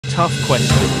Tough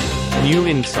questions, new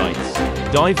insights,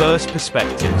 diverse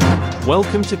perspectives.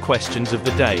 Welcome to Questions of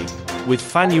the Day with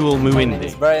Fanuel My name Muindi.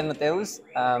 is Bryan Mateus.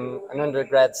 I'm an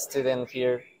undergrad student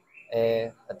here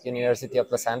at University of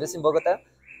Los Andes in Bogota,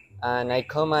 and I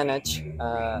co-manage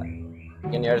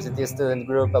university student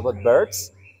group about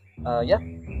birds. My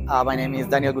name is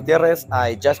Gutierrez.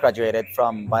 I just graduated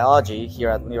from biology here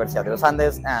at Universidad de Los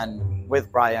Andes, and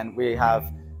with Bryan, we have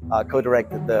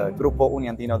co-directed the Grupo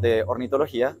Uniandino de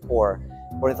Ornitología, or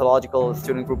ornithological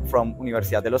student group from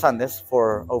Universidad de Los Andes,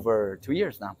 for over 2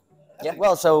 years now. Yeah.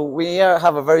 Well, so we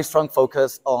have a very strong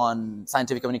focus on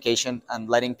scientific communication and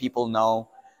letting people know,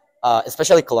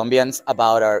 especially Colombians,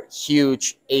 about our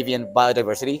huge avian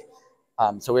biodiversity.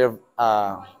 So we're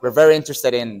very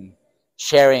interested in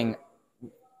sharing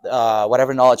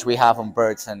whatever knowledge we have on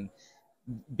birds and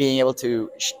being able to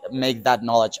make that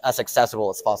knowledge as accessible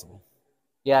as possible.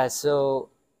 Yeah, so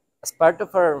as part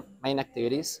of our main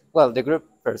activities, well, the group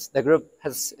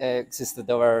has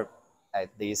existed over at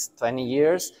least 20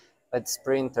 years, but it's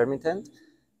pretty intermittent.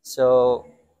 So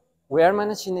we are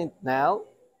managing it now,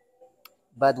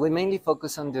 but we mainly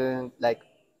focus on doing like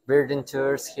birding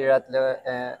tours here at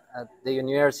the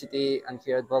university and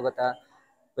here at Bogota.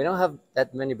 We don't have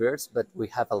that many birds, but we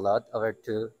have a lot, over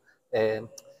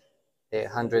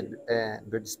 200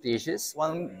 bird species.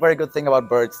 One very good thing about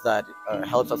birds that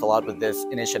helps us a lot with this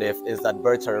initiative is that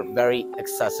birds are very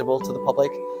accessible to the public.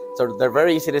 So they're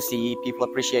very easy to see, people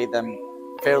appreciate them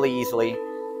fairly easily,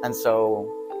 and so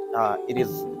it is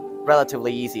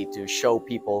relatively easy to show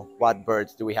people what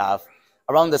birds do we have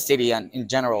around the city and in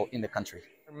general in the country.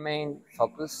 Our main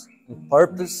focus and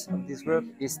purpose of this group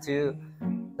is to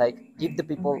give the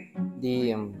people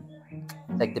the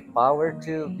the power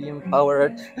to be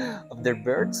empowered of their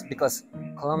birds, because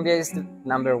Colombia is the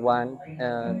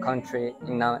 #1 country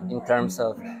in terms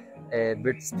of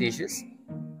bird species.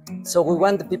 So we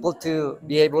want the people to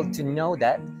be able to know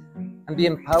that and be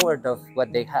empowered of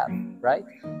what they have, right?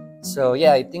 So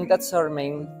yeah, I think that's our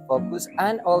main focus,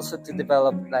 and also to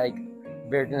develop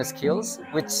birding skills,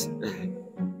 which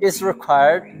is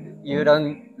required. You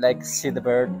don't see the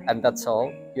bird and that's all.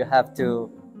 You have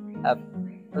to have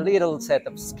a little set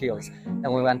of skills, and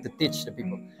we want to teach the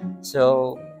people.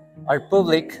 So our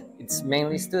public, it's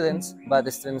mainly students, but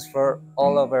the students for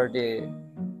all over the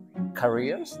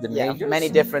careers, the majors. Many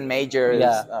different majors,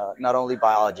 not only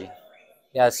biology.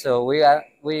 Yeah, so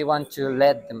we want to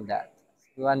let them that.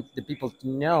 We want the people to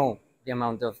know the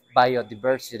amount of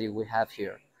biodiversity we have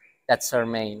here. That's our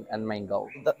main goal.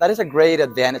 That is a great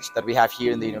advantage that we have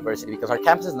here in the university, because our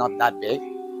campus is not that big,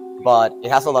 but it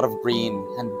has a lot of green,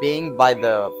 and being by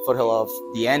the foothill of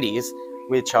the Andes,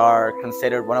 which are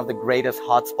considered one of the greatest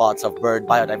hotspots of bird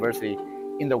biodiversity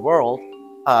in the world,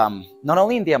 not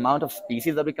only in the amount of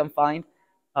species that we can find,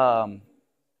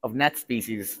 of net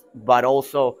species, but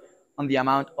also on the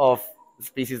amount of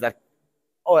species that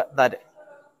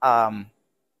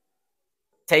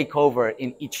take over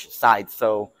in each side.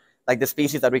 So the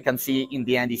species that we can see in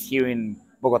the Andes here in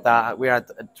Bogota, we're at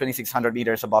 2,600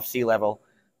 meters above sea level,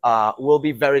 will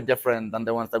be very different than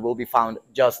the ones that will be found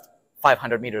just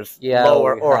 500 meters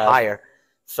lower or higher.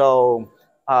 So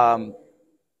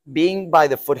being by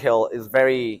the foothill is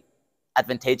very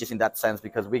advantageous in that sense,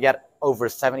 because we get over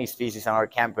 70 species on our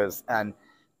campus, and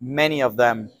many of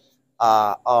them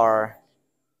are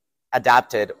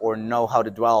adapted or know how to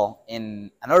dwell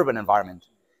in an urban environment.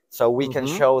 So we can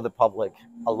show the public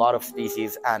a lot of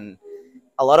species and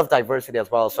a lot of diversity as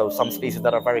well. So some species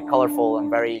that are very colorful and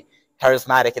very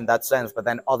charismatic in that sense, but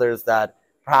then others that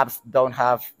perhaps don't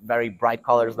have very bright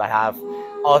colors, but have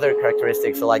other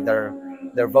characteristics, so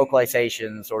their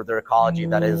vocalizations or their ecology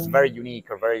that is very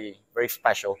unique or very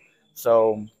special.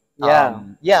 So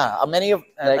many of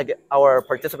our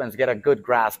participants get a good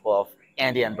grasp of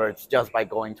Andean birds just by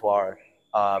going to our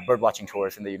bird watching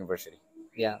tours in the university.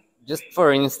 Yeah. Just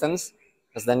for instance,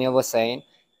 as Daniel was saying,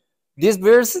 these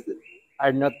birds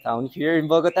are not found here in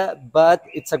Bogota, but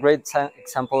it's a great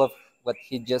example of what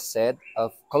he just said,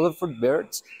 of colorful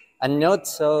birds and not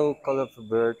so colorful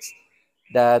birds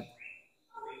that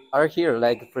are here.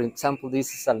 For example,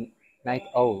 this is a night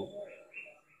owl,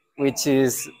 which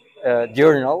is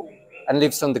diurnal and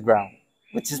lives on the ground,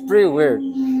 which is pretty weird.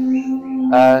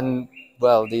 And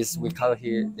well, this we call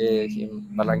him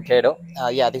barranquero.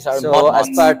 These are so as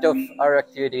part of our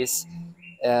activities,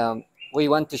 we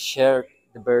want to share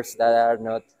the birds that are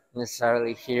not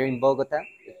necessarily here in Bogota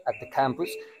at the campus,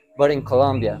 but in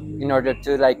Colombia, in order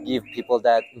to give people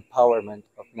that empowerment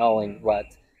of knowing what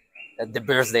the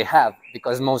birds they have,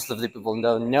 because most of the people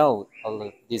don't know all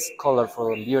of these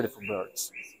colorful and beautiful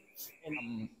birds.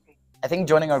 I think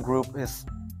joining our group is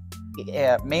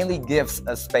mainly gives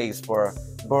a space for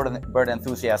bird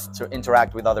enthusiasts to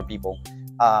interact with other people,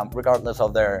 regardless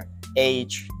of their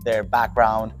age, their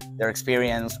background, their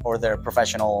experience, or their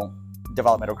professional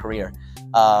development or career.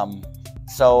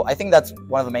 So I think that's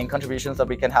one of the main contributions that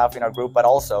we can have in our group, but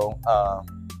also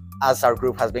as our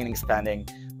group has been expanding,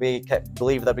 we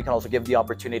believe that we can also give the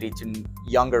opportunity to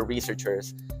younger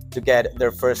researchers to get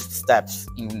their first steps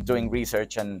in doing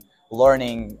research and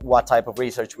learning what type of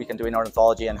research we can do in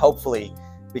ornithology, and hopefully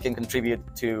we can contribute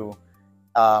to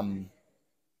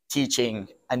teaching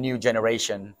a new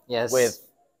generation with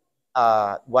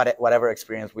whatever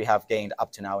experience we have gained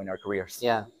up to now in our careers.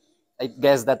 Yeah, I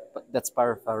guess that's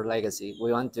part of our legacy.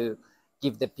 We want to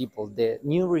give the people, the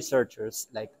new researchers,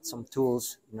 like some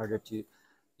tools in order to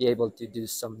be able to do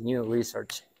some new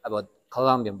research about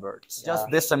Colombian birds. Just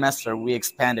this semester, we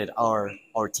expanded our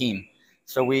team.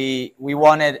 So we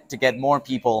wanted to get more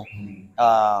people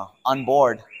on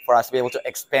board for us to be able to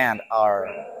expand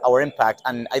our impact.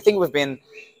 And I think we've been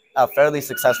fairly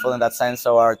successful in that sense.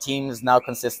 So our team is now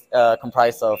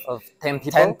comprised of 10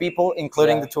 people, 10 people,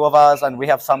 including the two of us. And we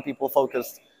have some people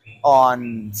focused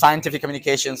on scientific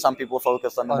communication, some people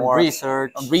focus on more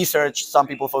research, some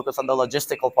people focus on the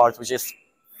logistical parts, which is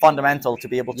fundamental to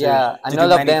be able to and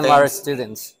all of them are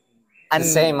students, and the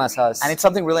same as us. And it's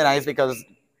something really nice because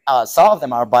some of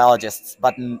them are biologists,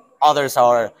 but others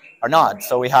are not.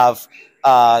 So we have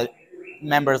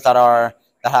members that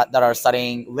are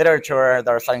studying literature,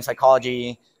 that are studying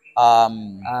psychology,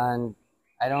 and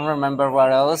I don't remember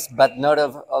what else, but not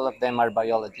all of them are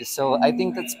biologists. So I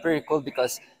think that's pretty cool,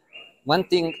 because one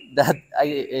thing that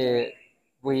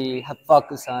we have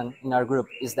focused on in our group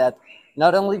is that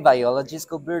not only biologists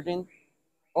go birding,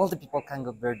 all the people can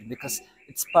go birding, because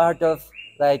it's part of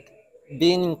like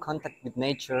being in contact with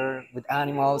nature, with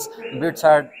animals. Birds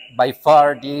are by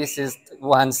far the easiest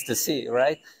ones to see,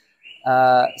 right?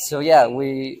 So yeah,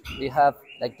 we have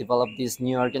like developed this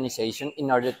new organization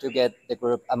in order to get the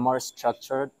group a more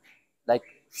structured like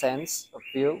sense of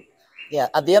view. Yeah,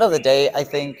 at the end of the day, I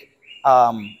think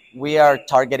we are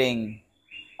targeting,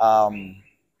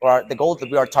 or the goal that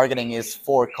we are targeting is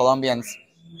for Colombians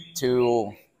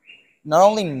to not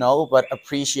only know but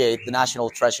appreciate the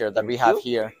national treasure that we have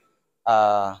here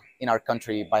in our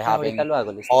country by having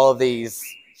all of these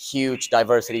huge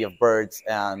diversity of birds,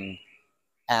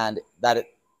 and that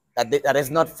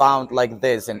is not found like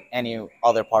this in any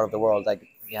other part of the world. Like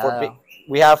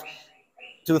we have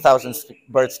 2,000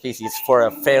 bird species for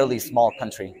a fairly small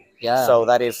country. So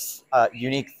that is a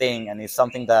unique thing, and it's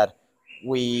something that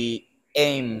we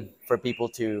aim for people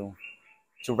to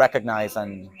recognize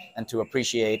and to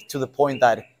appreciate, to the point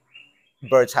that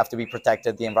birds have to be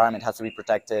protected, the environment has to be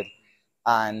protected.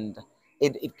 And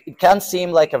it can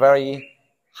seem like a very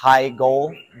high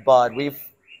goal, but we've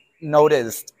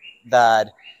noticed that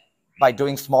by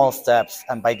doing small steps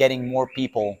and by getting more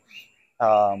people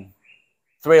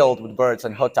thrilled with birds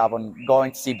and hooked up on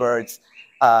going to see birds,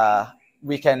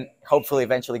 we can hopefully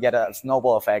eventually get a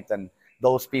snowball effect, and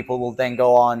those people will then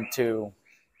go on to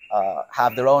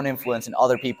have their own influence in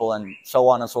other people, and so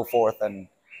on and so forth. And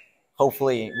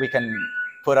hopefully we can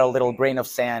put a little grain of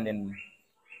sand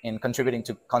in contributing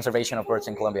to conservation of birds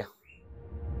in Colombia.